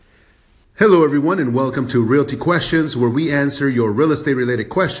Hello everyone and welcome to Realty Questions, where we answer your real estate related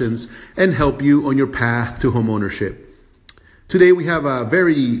questions and help you on your path to homeownership. Today we have a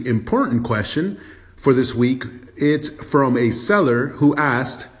very important question for this week. It's from a seller who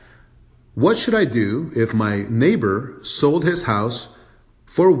asked, what should I do if my neighbor sold his house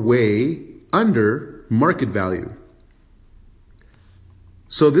for way under market value?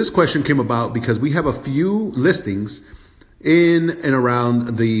 So this question came about because we have a few listings in and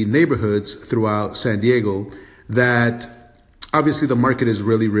around the neighborhoods throughout San Diego that obviously the market is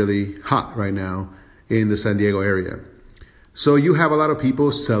really hot right now in the San Diego area. So you have a lot of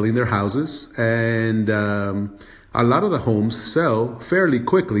people selling their houses, and a lot of the homes sell fairly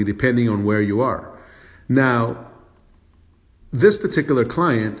quickly depending on where you are. Now, this particular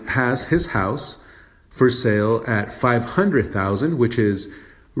client has his house for sale at $500,000, which is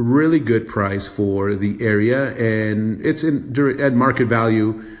really good price for the area, and it's at market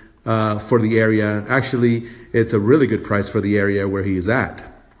value for the area. Actually, it's a really good price for the area where he is at.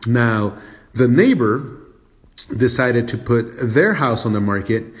 Now, the neighbor decided to put their house on the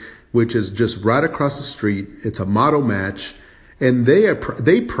market, which is just right across the street. It's a model match, and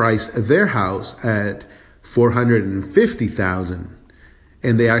they priced their house at $450,000,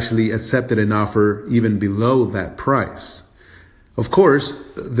 and they actually accepted an offer even below that price. Of course,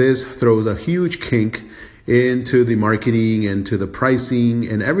 this throws a huge kink into the marketing and to the pricing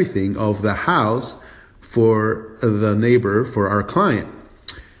and everything of the house for the neighbor, for our client.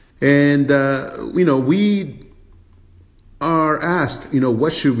 And, we are asked,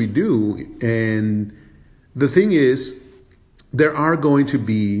 what should we do? And the thing is, there are going to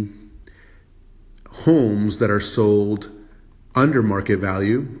be homes that are sold under market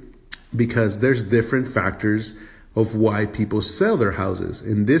value because there's different factors of why people sell their houses.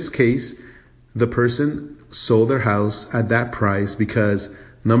 In this case, the person sold their house at that price because,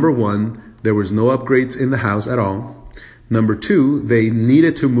 number one, there was no upgrades in the house at all. Number two, they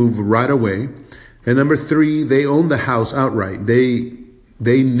needed to move right away. And number three, they own the house outright. They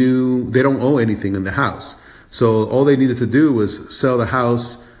knew they don't owe anything in the house. So all they needed to do was sell the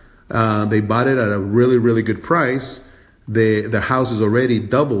house. They bought it at a really good price. The house is already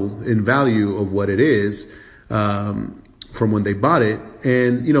double in value of what it is from when they bought it.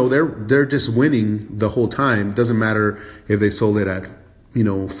 And, they're just winning the whole time. Doesn't matter if they sold it at,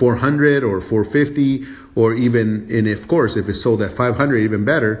 400 or 450, or even, and of course, if it sold at 500, even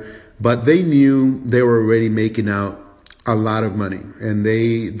better. But they knew they were already making out a lot of money, and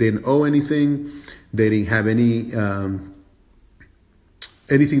they didn't owe anything. They didn't have anything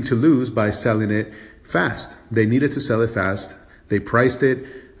to lose by selling it fast. They needed to sell it fast. They priced it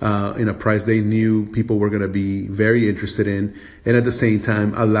in a price they knew people were going to be very interested in, and at the same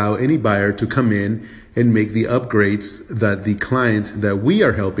time allow any buyer to come in and make the upgrades that the client that we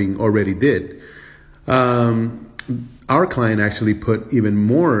are helping already did. Our client actually put even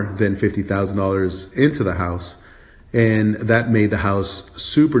more than $50,000 into the house, and that made the house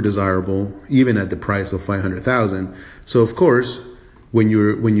super desirable even at the price of $500,000. So of course, when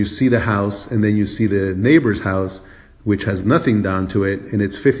you see the house and then you see the neighbor's house, which has nothing done to it, and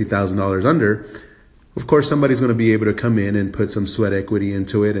it's $50,000 under, of course, somebody's going to be able to come in and put some sweat equity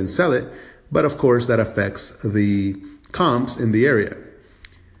into it and sell it. But of course, that affects the comps in the area.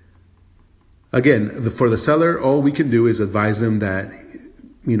 Again, for the seller, all we can do is advise them that,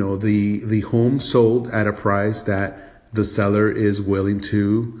 the home sold at a price that the seller is willing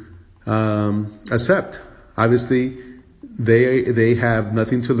to accept. Obviously, they have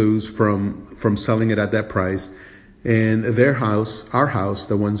nothing to lose from selling it at that price. And their house, our house,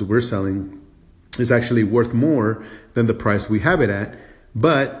 the ones we're selling, is actually worth more than the price we have it at.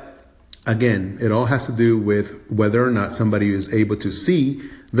 But again, it all has to do with whether or not somebody is able to see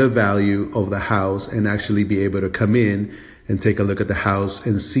the value of the house and actually be able to come in and take a look at the house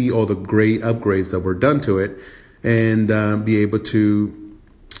and see all the great upgrades that were done to it, and be able to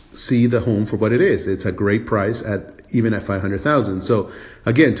see the home for what it is. It's a great price even at $500,000. So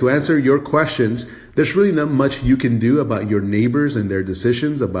again, to answer your questions, there's really not much you can do about your neighbors and their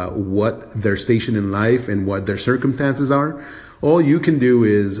decisions about what their station in life and what their circumstances are. All you can do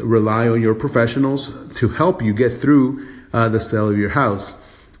is rely on your professionals to help you get through the sale of your house.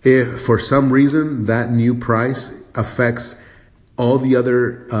 If for some reason that new price affects all the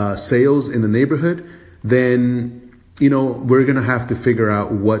other sales in the neighborhood, then we're going to have to figure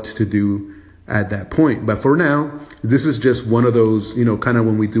out what to do at that point. But for now, this is just one of those, kind of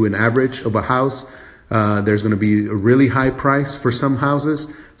when we do an average of a house, there's going to be a really high price for some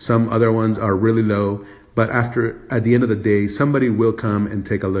houses. Some other ones are really low. But at the end of the day, somebody will come and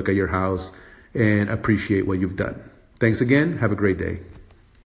take a look at your house and appreciate what you've done. Thanks again. Have a great day.